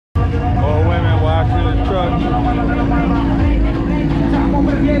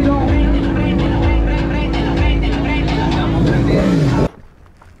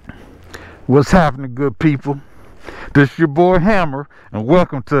What's happening, good people? This is your boy Hammer, and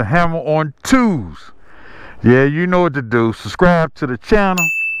welcome to Hammer on Twos. Yeah, you know what to do. Subscribe to the channel.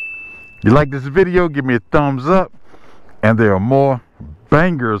 You like this video, give me a thumbs up. And there are more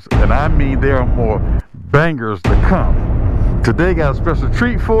bangers, and I mean there are more bangers to come. Today got a special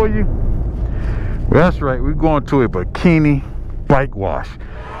treat for you. Well, that's right, we're going to a Bikini bike wash.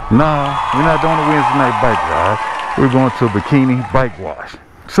 No, we're not doing a Wednesday night bike ride. We're going to a Bikini bike wash.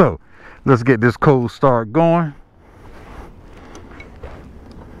 So, let's get this cold start going.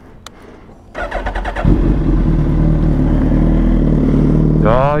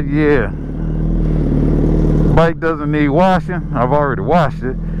 Oh yeah. Bike doesn't need washing. I've already washed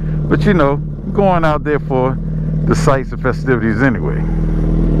it. But you know, going out there for the sights and festivities anyway.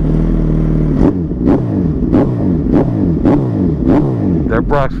 That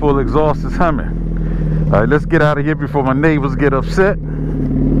Brock's full exhaust is humming. Alright, let's get out of here before my neighbors get upset.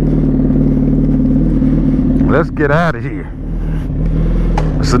 Let's get out of here.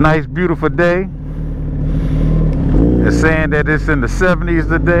 It's a nice, beautiful day. It's saying that it's in the 70s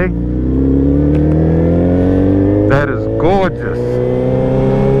today. That is gorgeous.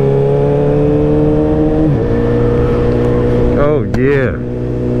 Oh yeah.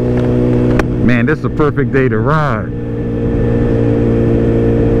 Man, this is a perfect day to ride.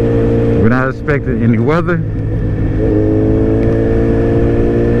 We're not expecting any weather.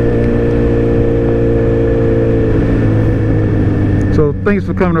 So thanks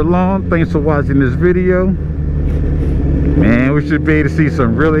for coming along. Thanks for watching this video. Man, we should be able to see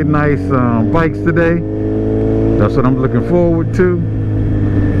some really nice bikes today. That's what I'm looking forward to.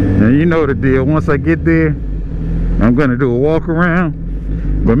 And you know the deal. Once I get there, I'm going to do a walk around.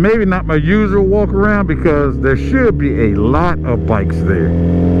 But maybe not my usual walk around, because there should be a lot of bikes there.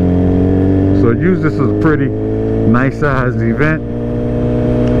 So usually this is a pretty nice sized event.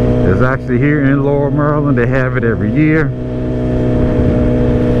 It's actually here in Laurel, Maryland. They have it every year.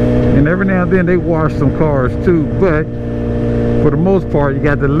 And every now and then they wash some cars too, but for the most part you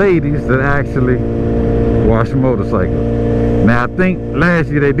got the ladies that actually wash motorcycles. Now I think last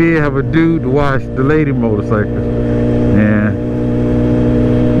year they did have a dude to wash the lady motorcycles. And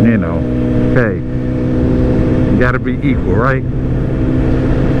you know, hey, you gotta be equal, right?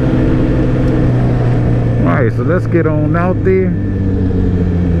 Alright, so let's get on out there.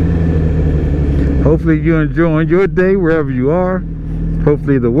 Hopefully you're enjoying your day wherever you are.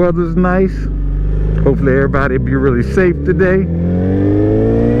 Hopefully the weather's nice. Hopefully everybody be really safe today.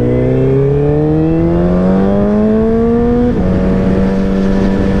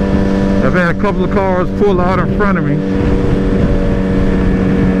 I've had a couple of cars pull out in front of me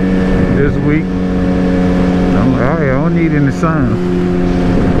this week. I'm like, alright, I don't need any signs.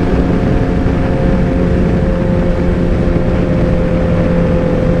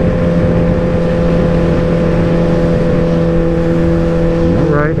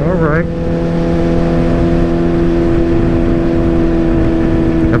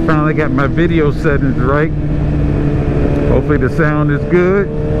 I got my video settings right. Hopefully the sound is good.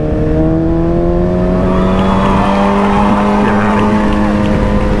 Let's get out of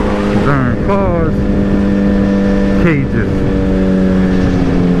here. Darn cars. Cages.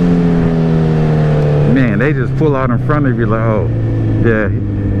 Man, they just pull out in front of you like, oh, yeah,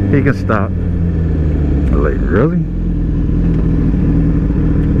 he can stop. I'm like, really?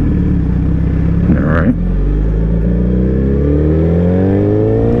 Alright.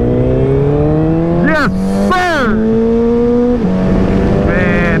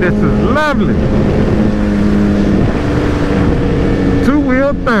 Lovely.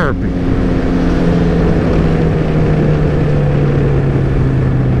 Two-wheel therapy.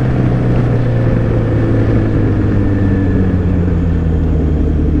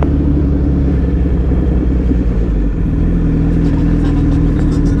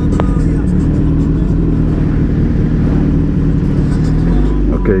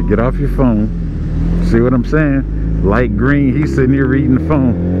 Okay, get off your phone. See what I'm saying? Light green, he's sitting here reading the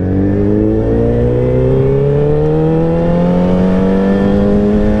phone.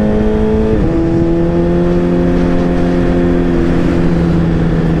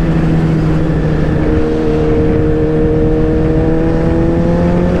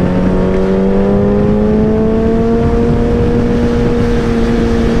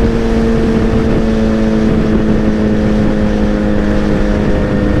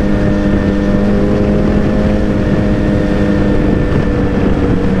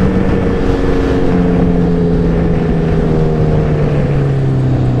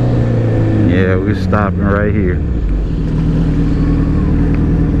 Yeah, we're stopping right here.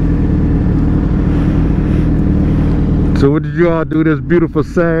 So what did you all do this beautiful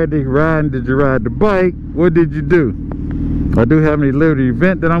Saturday? Riding? Did you ride the bike? What did you do? I do have a little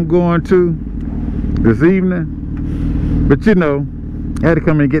event that I'm going to this evening. But you know, I had to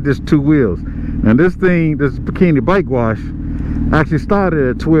come and get this 2 wheels. And this thing, this Bikini bike wash, actually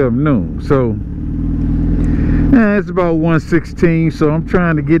started at 12 noon. So it's about 1:16. So I'm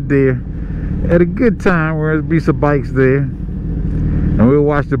trying to get there at a good time where there'll be some bikes there. And we'll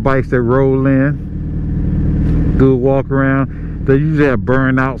watch the bikes that roll in. Do a walk around. They usually have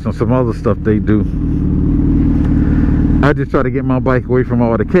burnouts and some other stuff they do. I just try to get my bike away from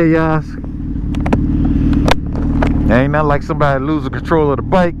all the chaos. Ain't nothing like somebody losing control of the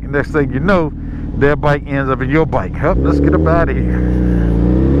bike, and next thing you know, their bike ends up in your bike. Hup, let's get up out of here.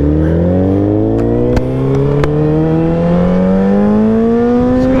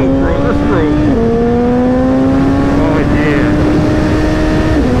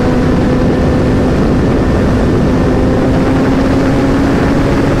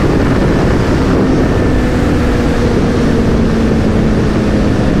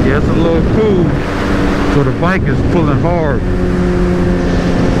 So the bike is pulling hard.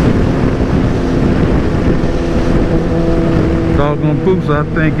 Doggone boots, I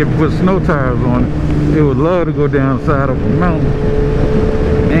think if it put snow tires on it, it would love to go down the side of a mountain.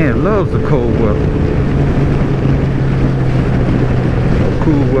 Man, it loves the cold weather.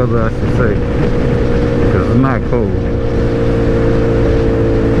 Cool weather, I should say. Because it's not cold.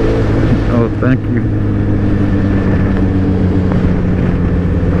 Oh, thank you.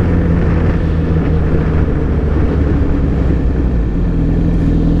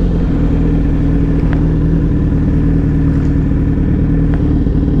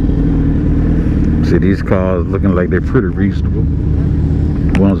 See, these cars looking like they're pretty reasonable.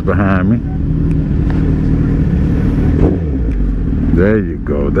 One's behind me. There you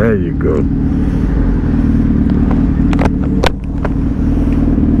go, there you go.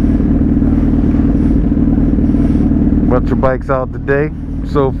 Bunch of bikes out today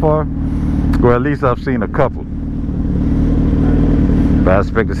so far. Well, at least I've seen a couple. But I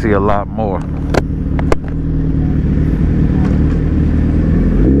expect to see a lot more.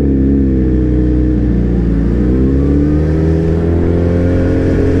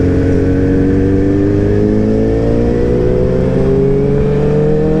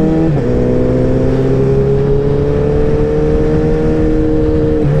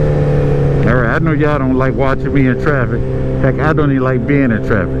 Y'all don't like watching me in traffic. Heck, I don't even like being in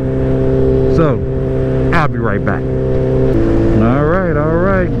traffic. So, I'll be right back. All right, all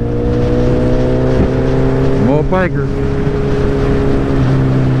right. More bikers.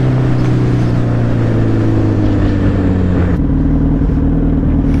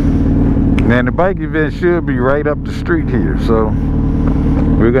 Man, the bike event should be right up the street here. So,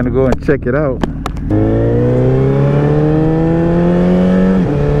 we're gonna go and check it out.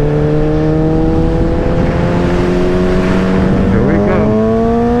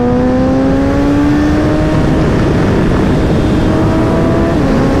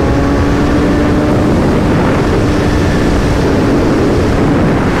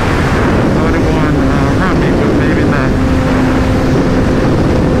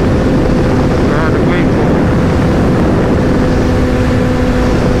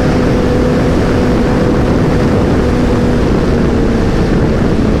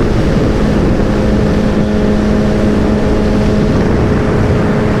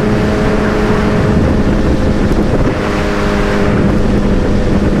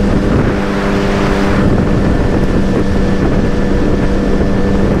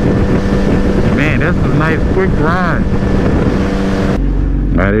 Quick ride.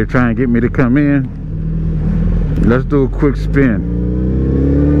 Alright, they're trying to get me to come in. Let's do a quick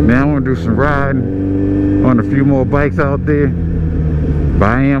spin. Now I want to do some riding on a few more bikes out there, but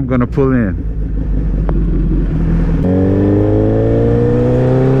I am going to pull in.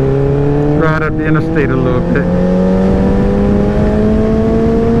 Ride up the interstate a little bit.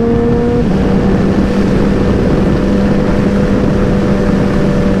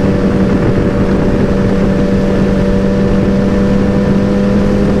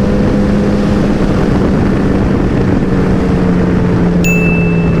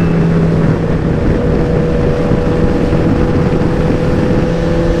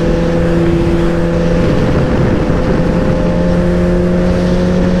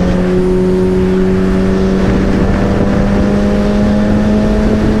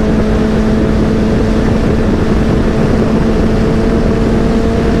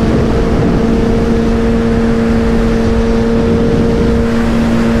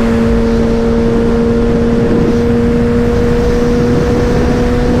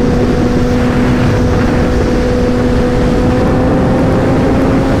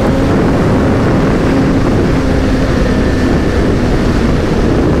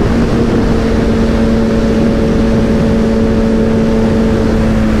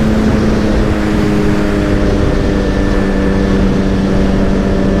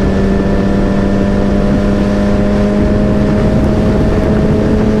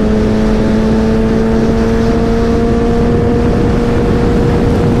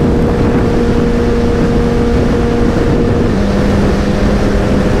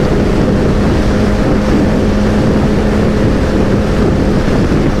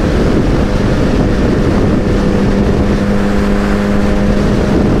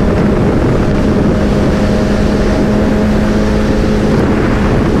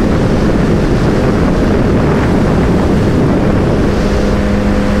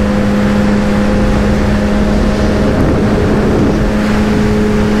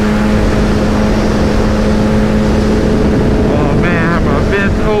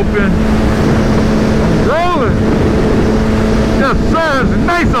 sir, it's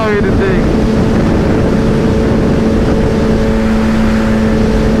nice out here today.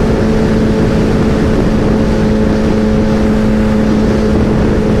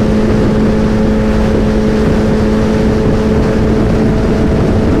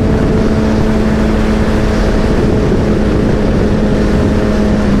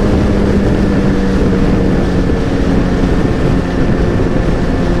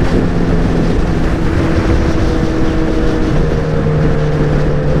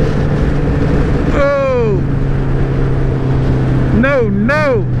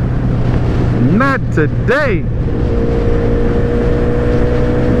 No, not today.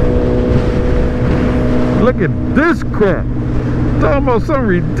 Look at this crap. Talking about something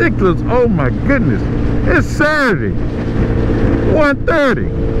ridiculous. Oh my goodness. It's Saturday, 1:30.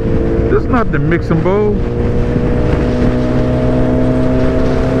 This is not the mixing bowl.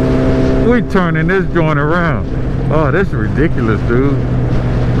 We turning this joint around. Oh, this is ridiculous, dude.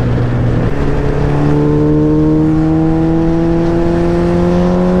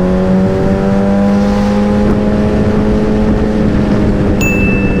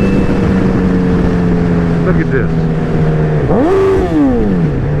 Look at this. What are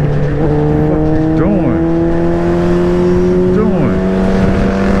you doing?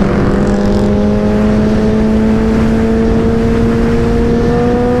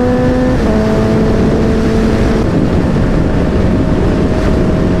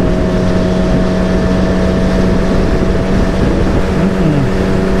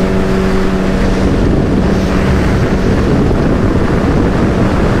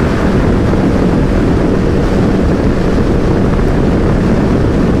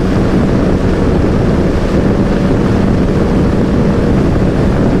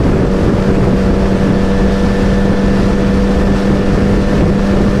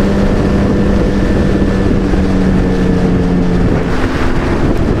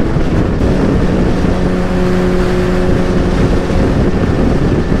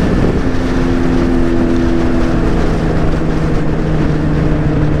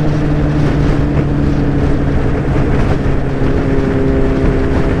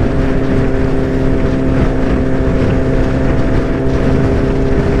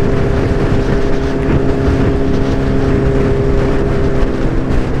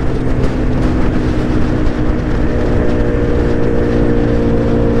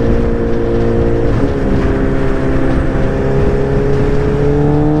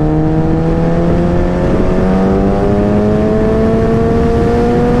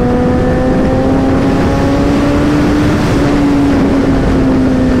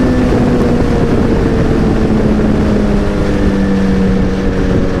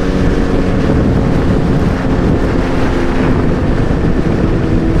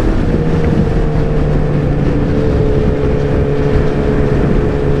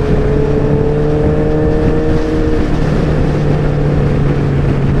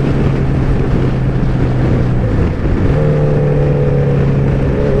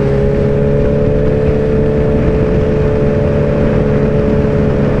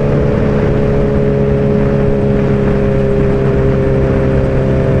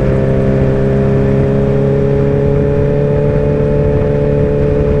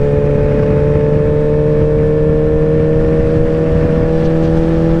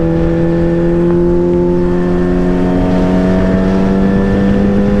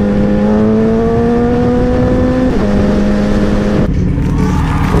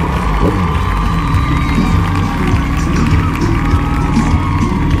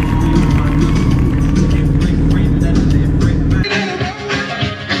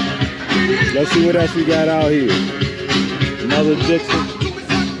 Let's see what else we got out here. Another Dixon.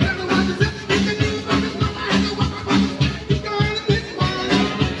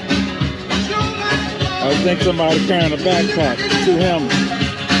 I think somebody carrying a backpack. 2 hammers.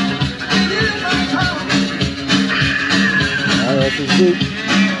 Alright, that's a Zoot.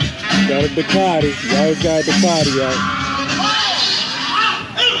 Got a Bikini. You always got a Bikini out.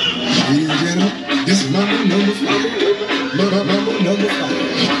 Ladies and gentlemen, this is Mambo number 5.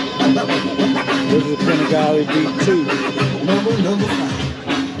 Mambo number 5. This is Senegali beat 2. Mambo number 5.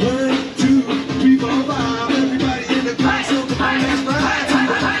 1, 2, 3, 4, 5. Everybody in the class, so come on, let's ride.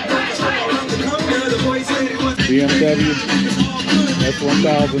 BMW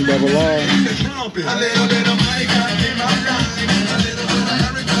S1000 double R. A little bit of Mike, I give my ride. A little bit of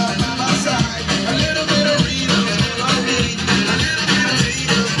Erica by my side. A little bit of Rita, all I need. A little bit of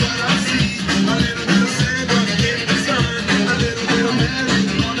Tito's what I see. A little bit of Sandra in the sun. A little bit of Mary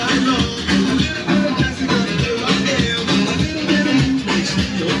all night long. A little bit of Jessica till I am. A little bit of you makes me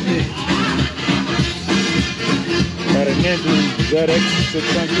okay. Got a Ninja ZX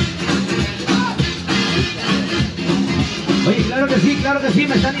 600. Oye, claro que sí,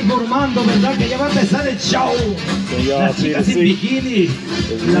 me están informando, ¿verdad? Que ya va a empezar el show. Las chicas sin bikini,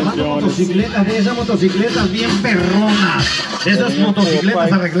 lavando motocicletas, de esas motocicletas bien perronas, de esas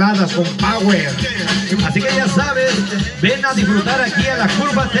motocicletas arregladas con power. Así que ya sabes, ven a disfrutar aquí a la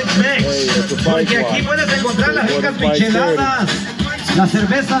curva Tex-Mex, porque aquí puedes encontrar las ricas micheladas, las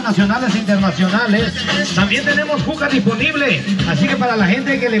cervezas nacionales e internacionales. También tenemos juca disponible, así que para la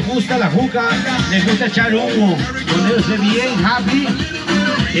gente que le gusta la juca, le gusta echar humo, ponerse bien happy,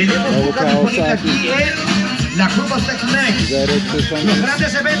 tenemos juca disponible aquí en la curva Tex-Mex. Los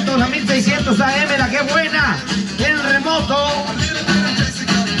grandes eventos, la 1600 AM, la que buena, en remoto.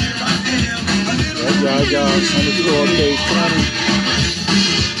 Oh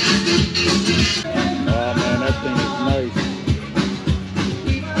man, that thing is nice.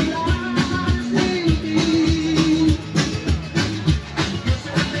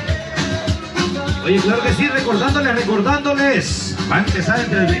 Oye, claro que sí, recordándoles. Va a empezar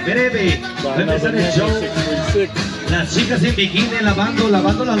entre el breve, va a empezar el show. Las chicas en bikini lavando las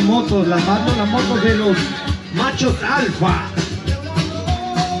motos de los machos alfa.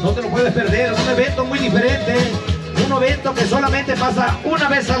 No te lo puedes perder, es un evento muy diferente. Un evento que solamente pasa una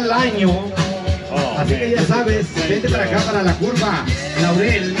vez al año. Así que ya sabes, vente para acá, para la curva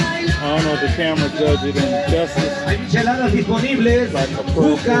Laurel. Hay micheladas disponibles,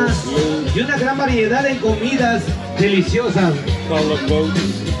 jucas y una gran variedad de comidas deliciosas.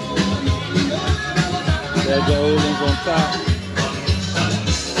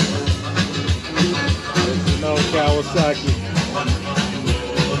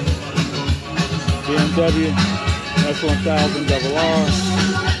 BMW S1000 double R. Or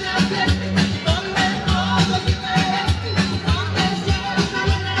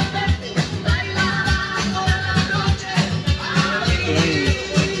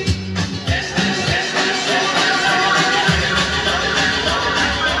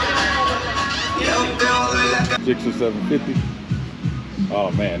 750.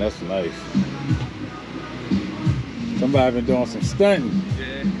 Oh man, that's nice. Somebody been doing some stunting.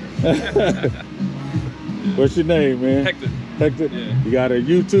 Yeah. What's your name, man? Hector. Hector? Yeah. You got a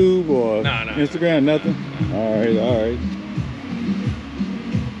YouTube or Nah, Instagram? Nothing? All right.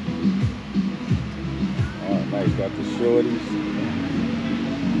 Oh, nice. Got the shorties.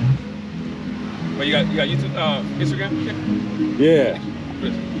 Well, you got YouTube, Instagram? Yeah.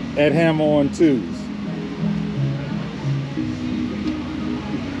 At Hammer on Twos.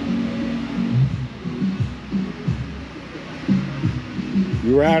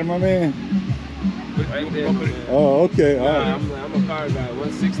 You riding, my man? Oh, okay. All right. I'm a car guy.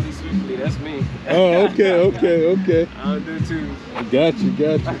 160 swiftly. That's me. Oh, okay. I don't do twos. Got you.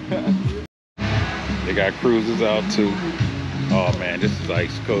 They got cruisers out too. Oh man, this is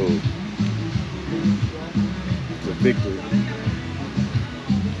ice cold. It's a victory.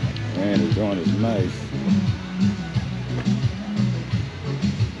 Man, the joint is nice.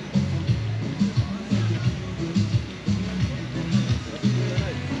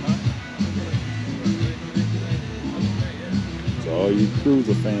 So all you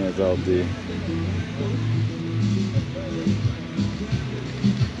cruiser fans out there.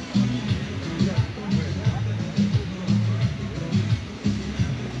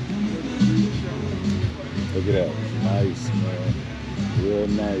 Look at that. Nice, man. Real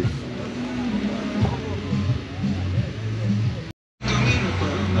nice.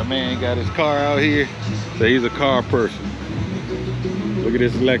 My man got his car out here, so he's a car person. Look at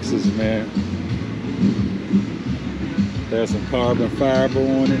this Lexus, man. There's some carbon fiber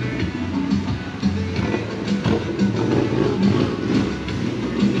on it.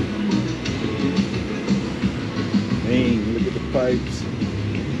 Man, look at the pipes.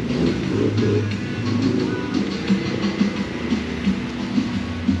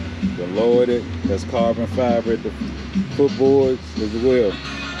 The lowered it, that's carbon fiber at the footboards as well.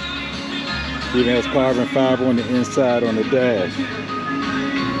 Even has carbon fiber on the inside on the dash.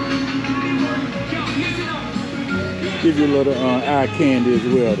 Give you a little eye candy as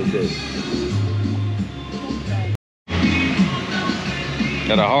well today.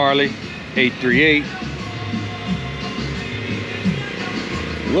 Got a Harley 838.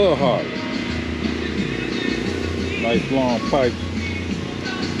 Little Harley. Nice long pipe.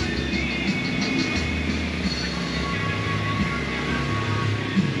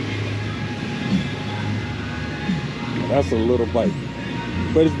 That's a little bike,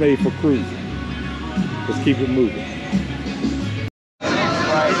 but it's made for cruising. Let's keep it moving.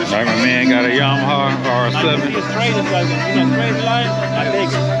 Right, my man got a Yamaha R7.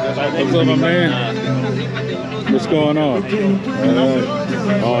 What's up, my man? What's going on?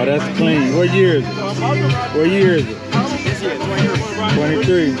 Oh, that's clean. What year is it? What year is it?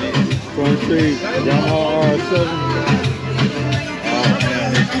 23. 23. Yamaha R7.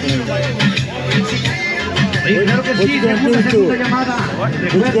 Claro que sí, segunda llamada.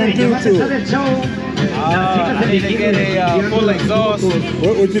 Recuerden, ya va a empezar el show. I need to get a full exhaust.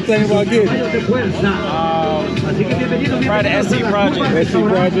 What you think about getting? Try the SC project. SC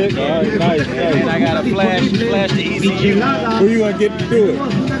project? All right, nice. And I got a flash the ECU. Who you gonna get to do it?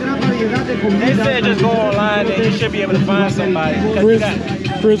 They said just go online and you should be able to find somebody.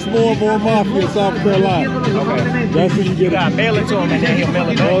 Chris Moore Mafia, South Carolina. Okay. That's who you get. You gotta mail it to him and then he'll mail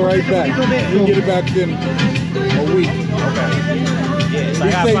it back. All right back. You get it back in a week. Okay. Yeah, so I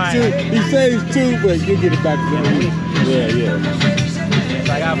gotta find. He says 2, but you get it back in a week. Yeah.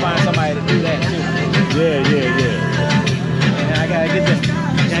 So I gotta find somebody to do that too. Yeah. And I gotta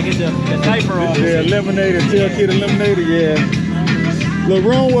get the diaper off. Yeah, eliminator, tailgate eliminator, yeah.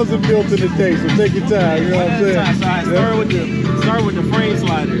 Laurel wasn't built in the day, so take your time, you know what I'm saying? So I start with the frame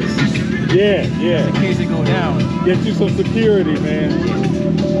sliders. Yeah. In case it go down. Get you some security, man.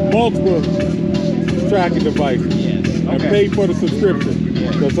 Multiple tracking devices. Yes. And Okay. pay for the subscription.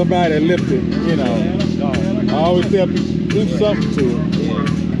 Yeah. So somebody that lifted, you know. I always tell people, do something to it.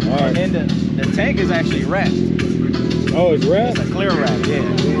 All right. And then the tank is actually wrapped. Oh, it's wrapped? It's a clear wrap, yeah.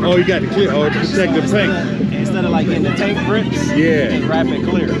 Oh, you got the clear. Oh, to protect the paint. Instead of like getting the tank grips, Yeah. just wrap it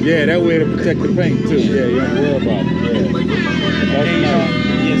clear. Yeah, that way to protect the paint too. Yeah, you don't worry about it. Yeah. That's And nice.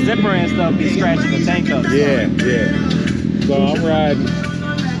 your zipper and stuff be scratching the tank up. Yeah. So I'm riding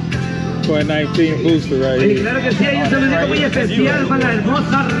 2019 booster right Y here. claro que sí, hay un saludito muy especial para la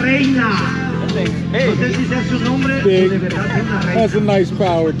hermosa reina. Hey, No sé si sea su nombre, Big. o de verdad es una reina. Has a nice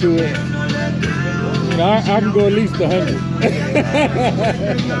power to it. You know, I can go at least 100.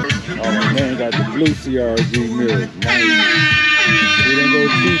 Oh man, got the blue CRG mirror. Nice. We didn't go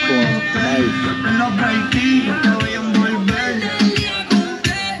cheap on it. Nice.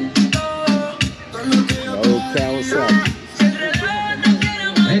 Old Kawasaki.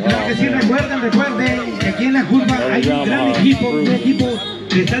 Claro que sí, recuerden que aquí en la curva hay un gran equipo, un equipo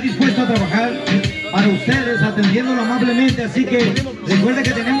que está dispuesto a trabajar para ustedes, atendiéndolo amablemente. Así que recuerden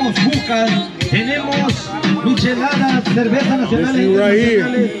que tenemos bucas, tenemos micheladas, cervezas nacionales This is right here.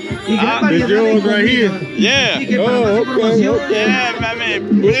 internacionales y gran variedad This yours de right here. comidas. Yeah. Así que para Oh, más okay, información, okay. Yeah, I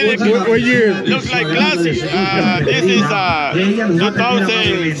mean, really What year is this? looks like classic. This is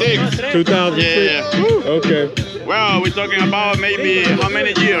 2006. 2006? Yeah. Okay. Well, we're talking about maybe how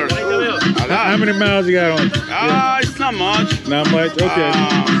many years? A How lot. many miles you got on it? It's not much. Not much? Okay.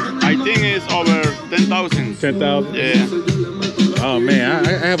 I think it's over 10,000. 10,000? Yeah. Oh man,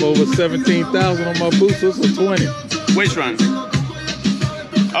 I have over 17,000 on my boots. This is 20. Which one?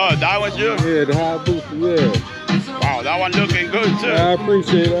 Oh, that was you? Yeah, the high booster, yeah. Wow, that one looking good too. I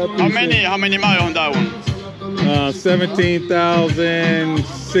appreciate it. How many miles on that one? 17,600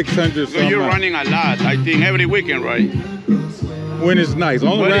 So you're something. running a lot. I think every weekend, right? When it's nice.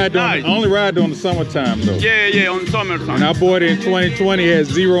 Only When it's ride nice. during the summertime though. Yeah, on summertime. And I bought it in 2020, it had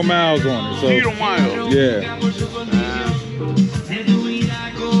 0 miles on it. So 0 miles. yeah.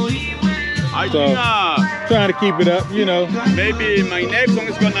 I So think trying to keep it up, you know. maybe my next one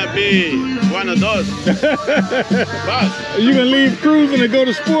is gonna be one of those. But You gonna leave cruising and go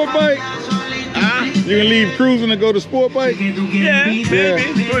to sport bike? You gonna leave cruising and go to sport bike? yeah,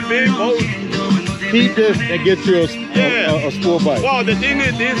 maybe could be both. Keep this and get you a sport bike. Well, the thing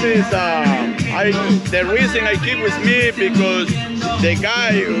is, this is the reason I keep with me because the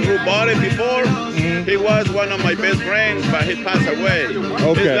guy who bought it before, he was one of my best friends, but he passed away.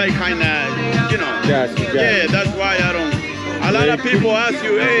 Okay. It's like kind of, you know. Gotcha. Yeah, that's why I don't. A lot of people ask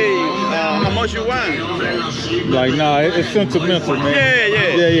you, hey, how much you want? Like, nah, it's sentimental, man.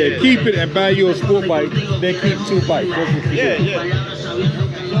 Yeah. Keep it and buy you a sport bike, then keep 2 bikes. That's what you do. Yeah.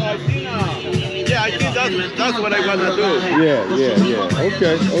 So I think, that's what I wanna do. Yeah.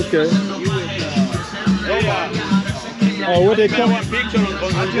 Okay. Hey, Oh, what they I come? one picture on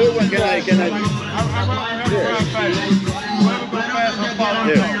the good one. Can I?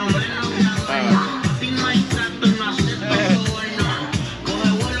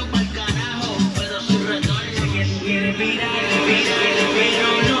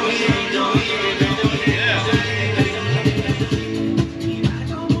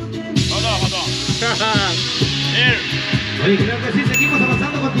 Hold on. Here. Oye, creo que sí, seguimos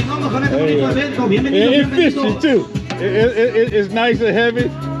avanzando, continuamos con este bonito evento. Bienvenido, It's bienvenido. fishy too. It's nice and heavy.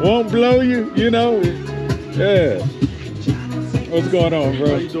 Won't blow you, you know. Yeah. What's going on, bro?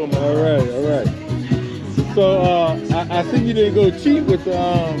 How you doing, man? All right. So I see you didn't go cheap with the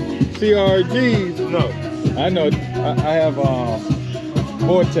CRGs. No. I know. I have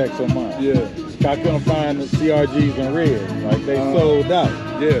Vortex on mine. Yeah. I couldn't find the CRGs in red. Like they sold out.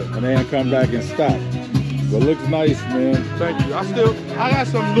 Yeah. And they didn't come back in stock. But it looks nice, man. Thank you. I got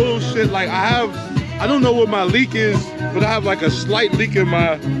some little shit like I don't know what my leak is, but I have like a slight leak in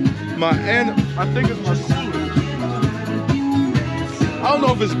my end. I think it's my cooler. I don't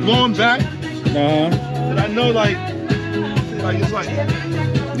know if it's blown back. But I know like it's like.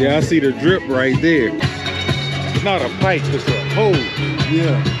 Yeah, I see the drip right there. It's not a pipe, it's a hose.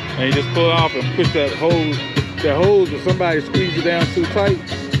 Yeah. And you just pull it off and push that hose. That hose, if somebody squeezes it down too tight,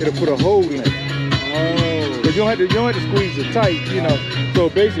 it'll put a hole in it. Oh. But you don't have to squeeze it tight, you know. So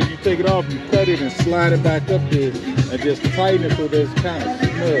basically, you take it off, you cut it and slide it back up there, and just tighten it so that it's kind of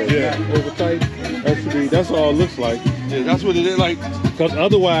snug, not over tight. That's all it looks like. Yeah, that's what it is like. Because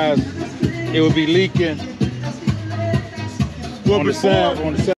otherwise, it would be leaking on the side.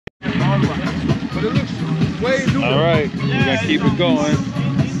 But it looks way newer. All right, we're gonna keep it going.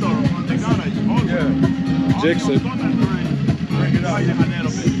 Yeah. Jigsaw.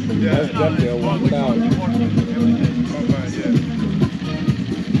 Yeah. That's definitely a 1,000.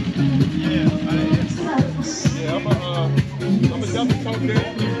 Yeah, I'm a double coat there.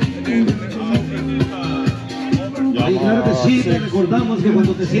 Y claro que sí, te recordamos que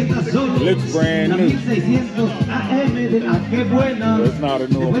cuando te sientas solo, Looks brand la new. 1600 AM de la que buena, That's not a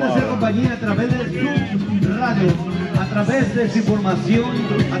te new puede hacer model. compañía a través de su radio, a través de su información,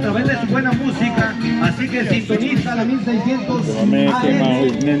 a través de su buena música, así que sintoniza la 1600 My man came out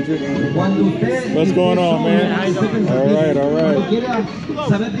with AM. Ninja. Cuando usted What's going on, man? All right. Cuando quiera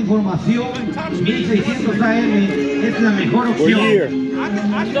saber de información, 1600 AM es la mejor What opción. year?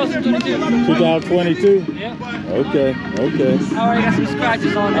 2022. 2022? Yeah. Okay. I already got some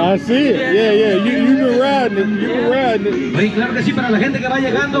scratches on it. I see it. Yeah. You've been riding it. You've been riding it. Oye, claro que sí, para la gente que va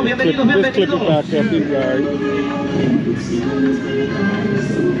llegando, bienvenidos, Just clip it bienvenidos. back up. He's all right.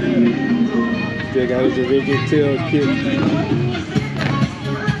 Still got his original tail kit.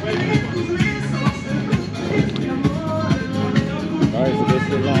 All right, so this is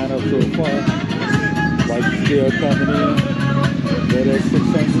the lineup so far. Bike still coming in. That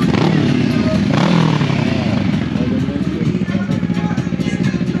X600.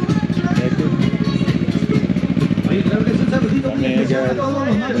 Oye, claro que sí, un saludito muy especial a todos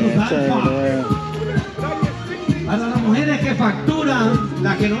los machos alfa. Para las mujeres que facturan,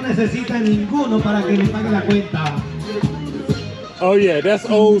 las que no necesitan ninguno para que les pague la cuenta. Oh yeah, that's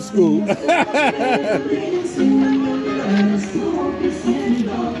old school.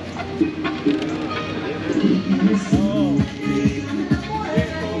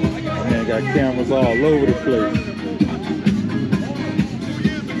 Man, got cameras all over the place.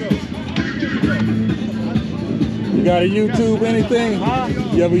 You got a YouTube anything?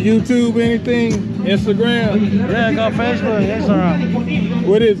 You have a YouTube anything? Instagram? Yeah, I got Facebook, Instagram.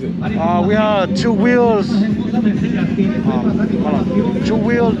 What is it? We have two wheels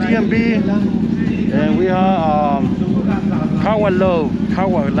DMB, and we have Kawa Love,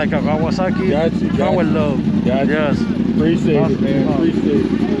 Kawa like a Kawasaki. Got you. Kawa Love. Got you. Yes. Appreciate it, man. Appreciate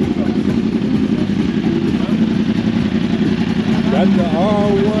it. Got the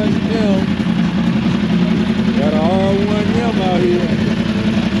R1M. Got an R1M out here.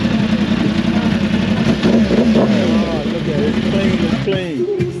 Oh, look at it. It's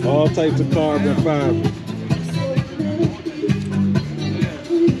clean. All types of carbon fiber.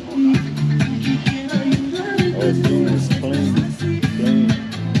 Oh, see, it's clean.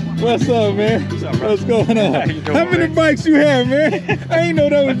 What's up, man? What's going on? How many bikes you have, man? I ain't know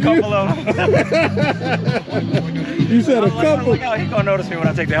that was you. A couple of them. You said a couple. Look out, he's gonna notice me when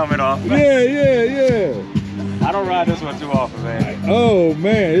I take the helmet off. Yeah. I don't ride this one too often, man. Oh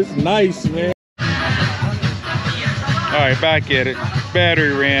man, it's nice, man. All right, back at it.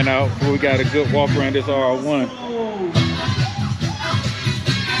 Battery ran out, but we got a good walk around this R1.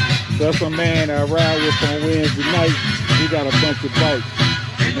 So that's a man I ride with on Wednesday night. He got a bunch of bikes.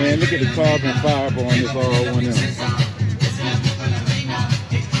 Man, look at the carbon fiber on this R1M.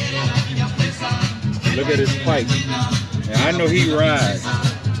 Look at his pipe. And I know he rides.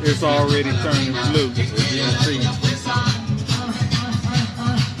 It's already turning blue, as you can see.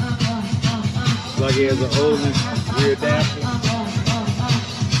 It's like he has an old rear damper.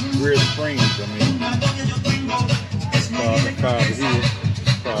 Rear springs, I mean. Carbon fiber here.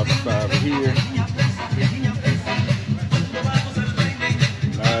 Carbon fiber here.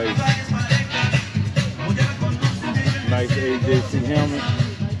 Nice AJC helmet.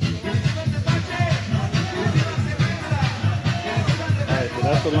 Alright, so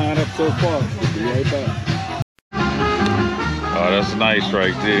that's the lineup so far. We'll be right back. Oh, that's nice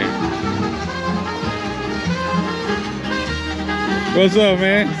right there. What's up,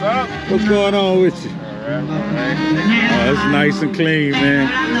 man? What's up? What's going on with you? Oh, it's nice and clean,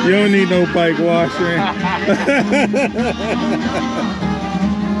 man. You don't need no bike wash, man.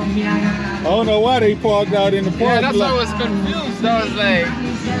 I don't know why they parked out in the park. Yeah, that's why I was confused. I was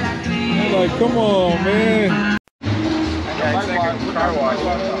like, come on, man. yeah, it's like a car wash.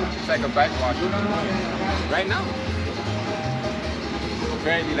 It's like a bike wash. Right now.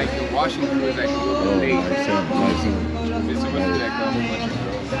 Apparently, like the washing crew is like a little bit late. It's supposed to be like a whole bunch of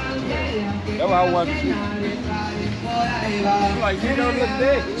girls. That's what I wanted to see. Like, you don't look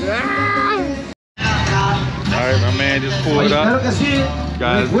big. Alright, my man just pulled Claro up. que sí.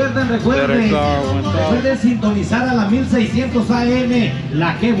 Guys, Recuerden sintonizar a la 1600 AM,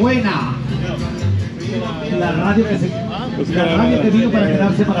 la que buena. La radio que vino para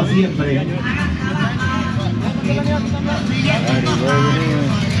quedarse para siempre.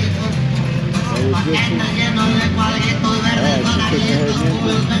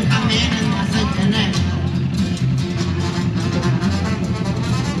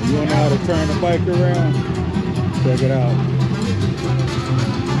 You wanna know how to turn the bike around? Check it out.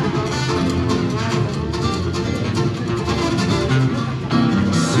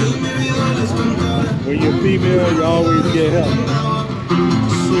 When you're female, you always get help.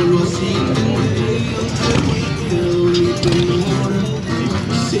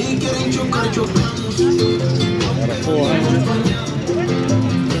 Got a 400.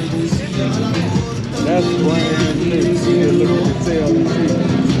 That's brand new. Look at the tail.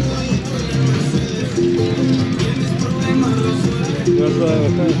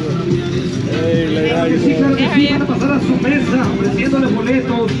 Hey, lady, how you Sí, claro doing? que sí, van a pasar a su mesa ofreciéndole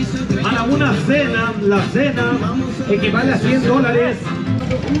boletos a una cena. La cena equivale a $100.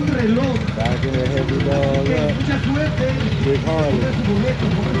 Un reloj. Back in the heavy dog up. Mucha suerte. Big Harley.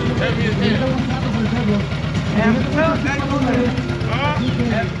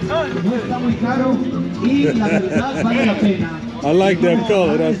 No está muy caro y la verdad vale la pena. I like that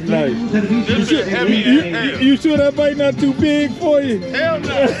color, that's nice. You sure that bike not too big for you? Hell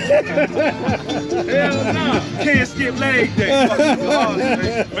no. Hell no. Can't skip leg day.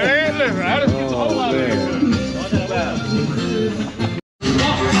 Man, listen, I just get the whole lot of it.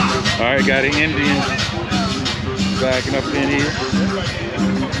 Alright, got an Indian backing up in here.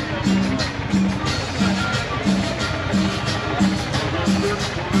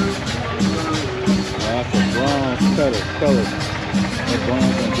 That's a bronze color. That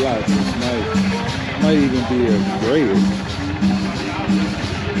bronze and black is nice. Might even be a grayish.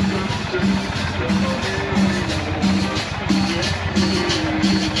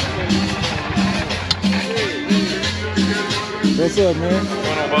 What's up, man? What's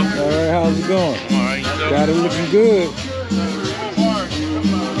going on, bud? All right, how's it going? All right, Got it looking good.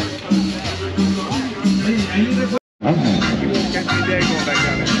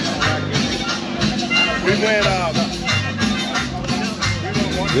 We went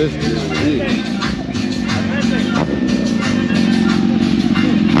This is big.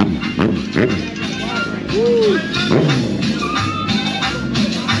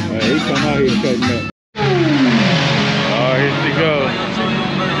 He come out here cutting up. Oh, here she goes.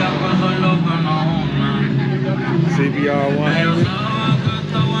 CBR 100.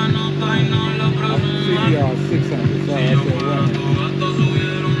 CBR 600. Sorry, I said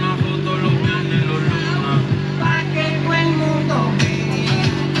 100.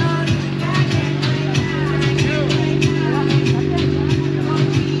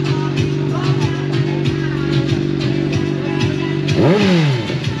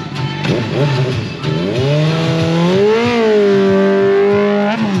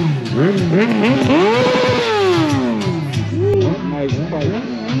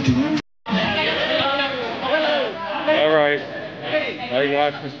 All right, now you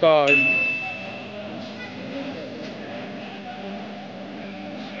watch me start.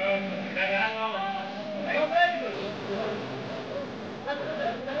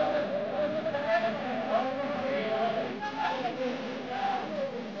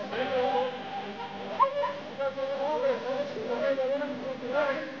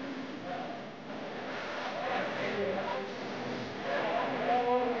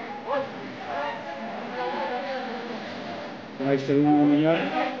 Nice to warm you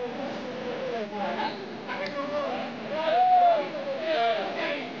up.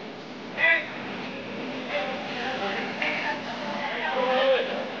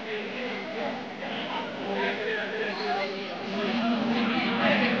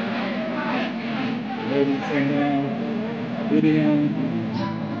 Ladies and video.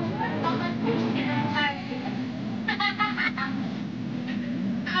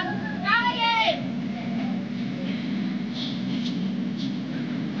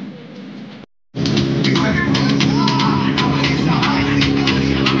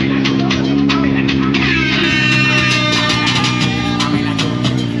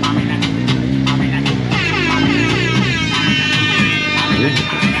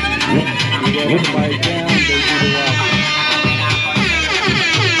 You got somebody down, they do the wash.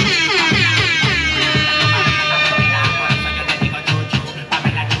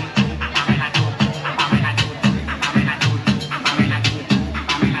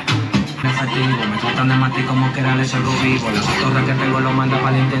 Me tratan de matar como que era ese algo vivo. La cotorra que tengo lo manda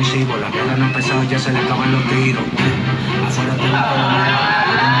para el intensivo. La guerra no ha empezado, ya se le acaban los tiros. Afuera tengo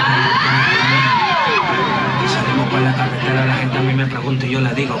y salimos por la carretera, la gente a mí me pregunta y yo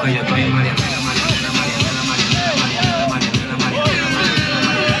le digo que yo estoy en María.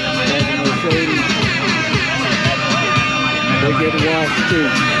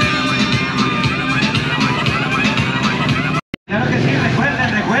 Claro que sí,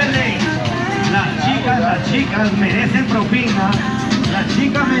 recuerden, las chicas merecen propina, las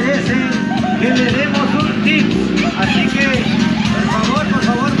chicas merecen que le demos un tip, así que, por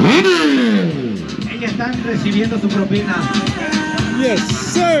favor, ellas están recibiendo su propina. Yes,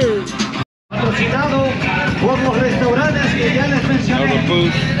 sir. Patrocinado por los restaurantes que ya les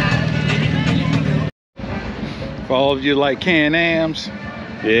mencioné. For all of you like Can-Ams,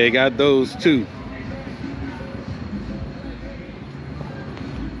 yeah, got those too.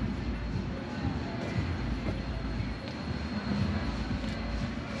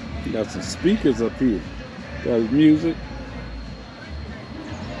 Got some speakers up here. Got music.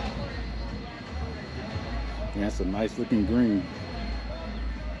 Yeah, that's a nice looking green.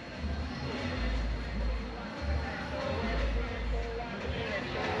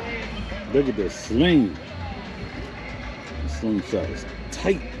 Look at this sling. The slingshot is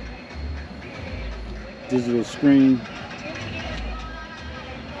tight. Digital screen.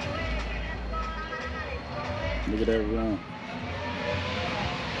 Look at that round.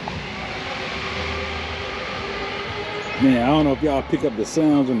 Man, I don't know if y'all pick up the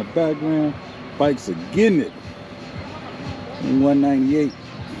sounds in the background. Bikes are getting it. In 198.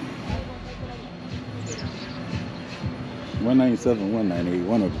 197, 198,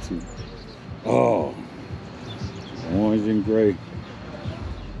 one of the two. Oh, orange and gray.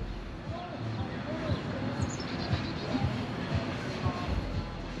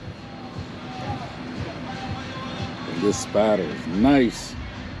 And this spider is nice.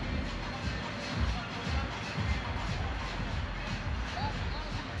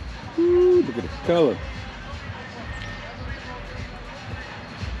 Ooh, look at the color.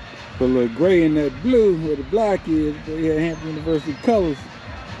 Put a little gray in that blue where the black is, but yeah, Hampton University colors.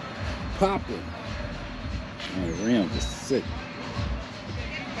 Popping. Man, the rims are sick.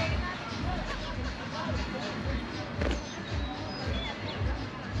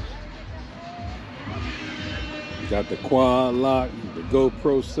 Got the quad lock, the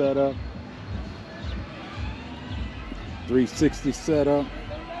GoPro setup, 360 setup.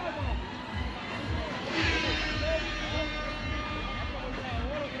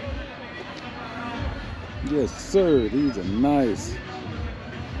 Yes, sir. These are nice.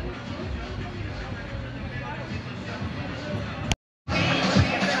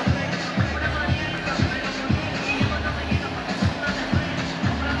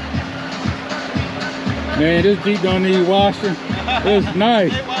 Man, this Jeep don't need washing. It's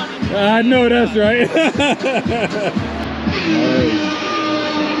nice. I know that's right.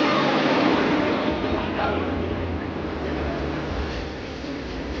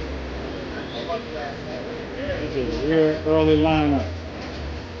 This is a real early lineup.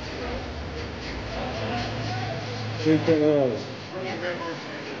 Super early.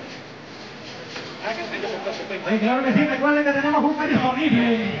 Claro que sí, recuerden que tenemos un medio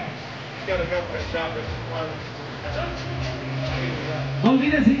disponible. No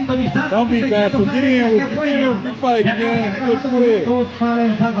olviden sintonizar. Don't be bad for getting in with the fight, man. Para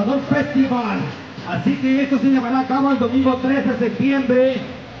el Salvador Festival. Así que esto se llevará a cabo el domingo 3 de septiembre.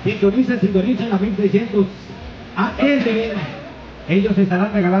 Sintonicen la 1600 AM. Ellos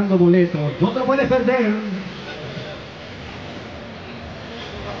estarán regalando boletos. No te puedes perder.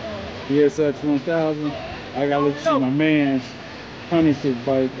 PSX 1000. I gotta look to see my man's Punisher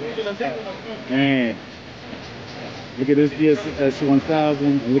bike. Man, look at this DSX 1000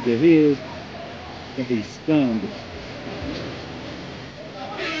 and look at his. And he's stunned.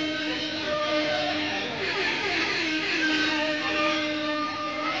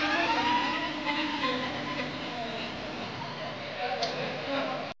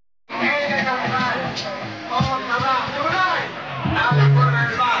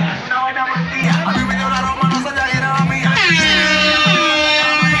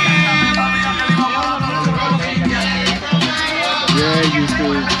 Yeah, you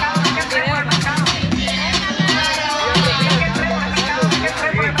too.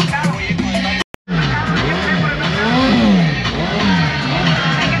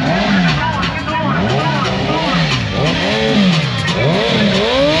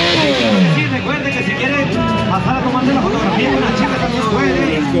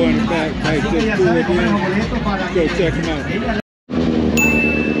 then go check him out.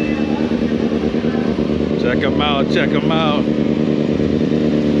 Check them out, check them out.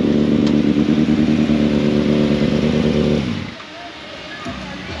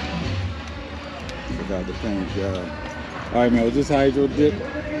 Forgot the paint job. All right, man, was this hydro dip?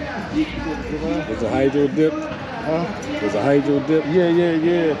 Was a hydro dip? Huh? Was a hydro dip?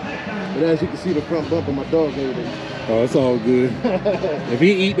 Yeah. But as you can see, the front bumper, my dog ate it. Oh, it's all good. If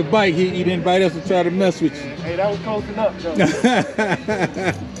he eat the bike, he eat anybody else to try to mess with you. Hey, that was close enough, though.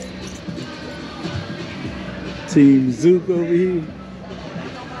 Team Zook over here.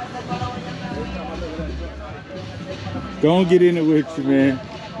 Go on, get in there with you, man.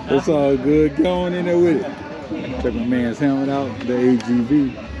 It's all good. Go on in there with it. Check my man's helmet out, the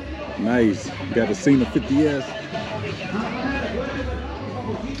AGV. Nice. Got a Cena 50S.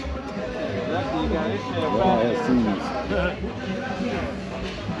 All have Cenas.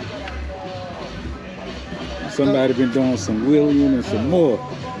 Somebody been doing some wheeling and some more.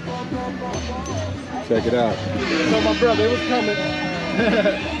 Check it out. So my brother, it was coming.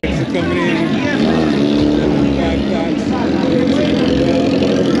 Thanks for coming in.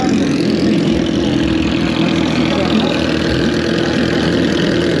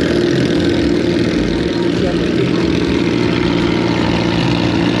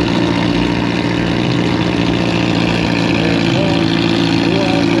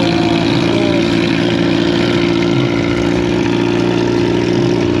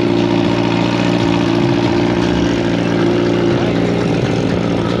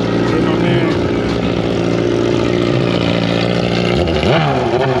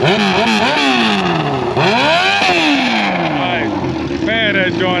 Man,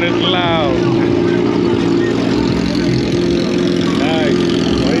 that joint is loud. Nice.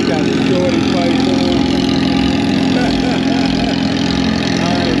 Oh, he got the shorty fight on.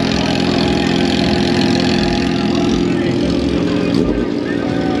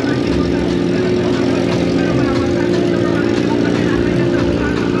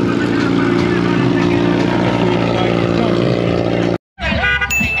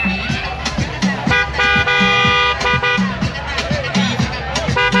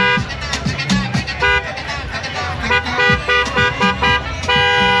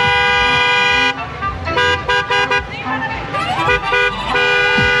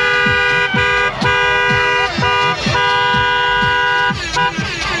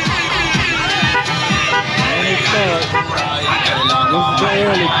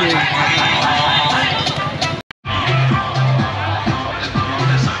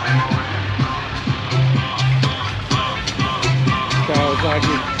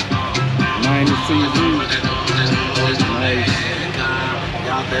 Kawasaki 90 CV. Nice.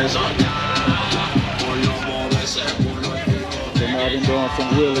 So now I've been doing some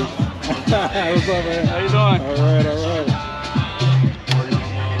wheelies. What's up, man? How you doing? All right, all right.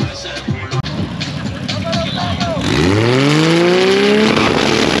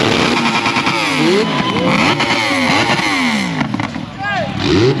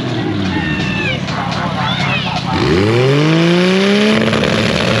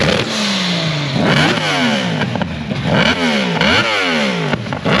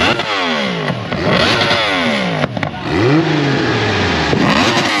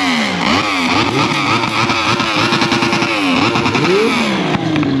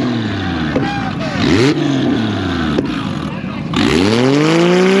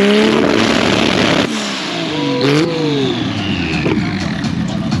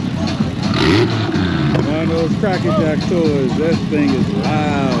 One of those Cracker Jack toys, that thing is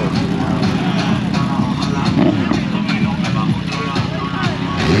loud.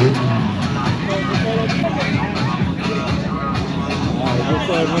 Alright, what's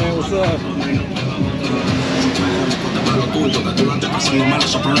up, man? What's up? Tuyo, que tú lo antes pasando mal,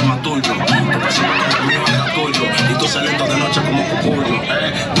 esos problemas tuyos. Que pensaba que el mío era tuyo. Y tú saliendo de noche como cucuyo.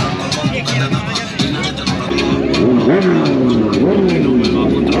 Y no me va a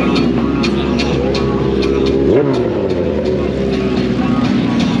controlar.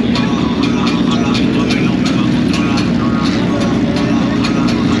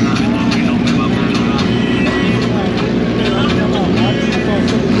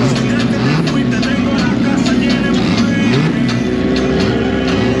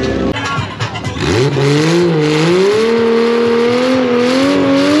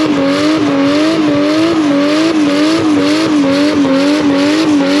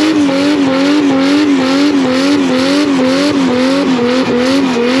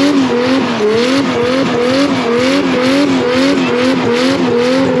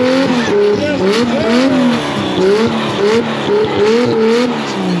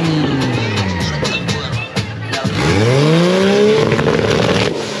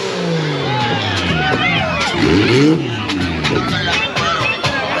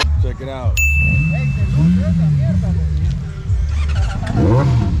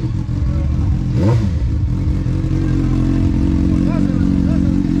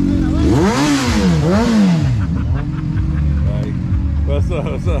 up?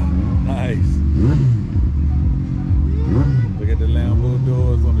 What's up? Nice. Look at the Lambo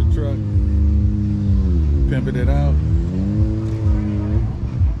doors on the truck. Pimping it out.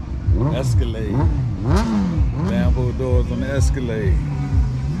 Escalade. Lambo doors on the Escalade.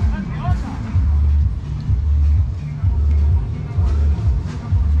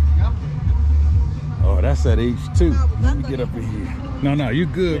 Oh, that's at H2. Let me get up in here. No, you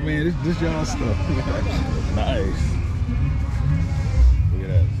good, man. This y'all stuff. Nice. Look at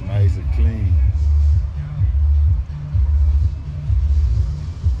that. It's nice and clean.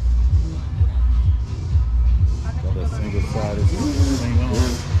 Got that single-sided thing on.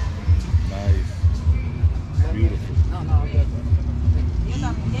 Nice. Beautiful.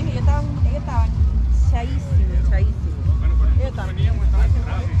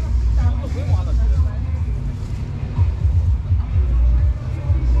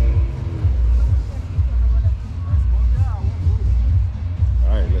 All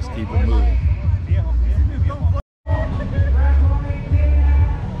right, let's keep it moving.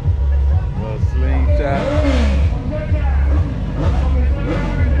 Little slingshot.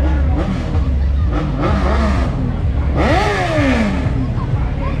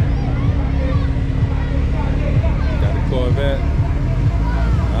 Got a Corvette.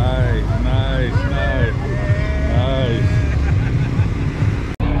 Nice.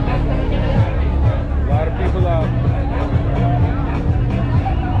 A lot of people out.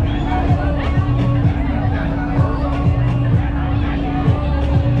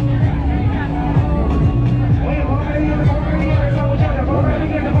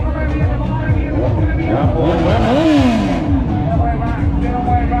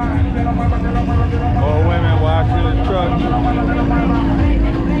 More women washing the truck.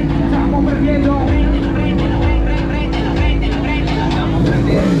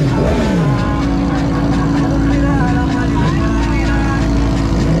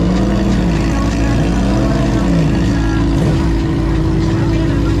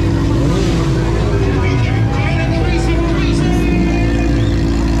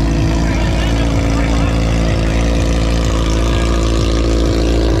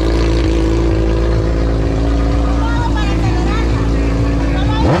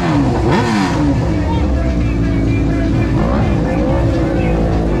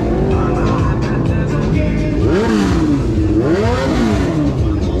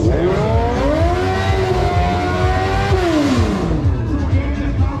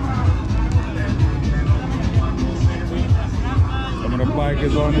 Some of the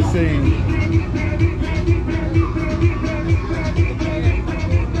bikers on the scene.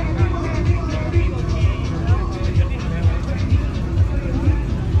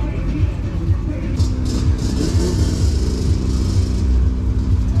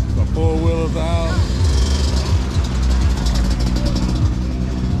 Some four-wheelers out.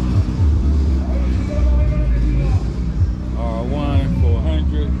 R1,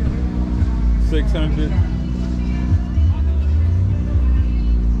 400, 600.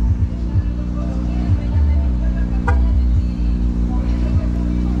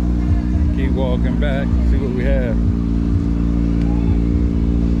 Keep walking back, see what we have.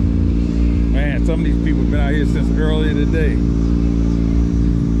 Man, some of these people have been out here since earlier today.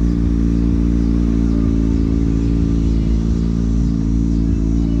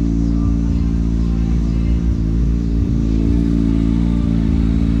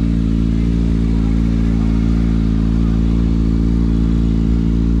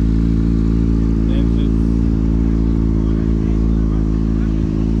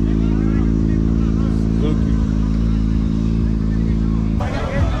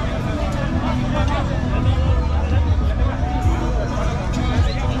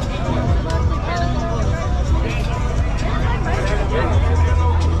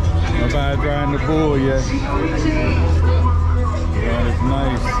 Driving the bull yet. God, it's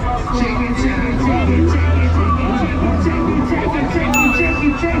nice.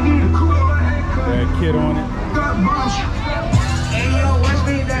 Got a kid on it.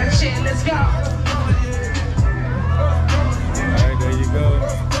 Alright, there you go.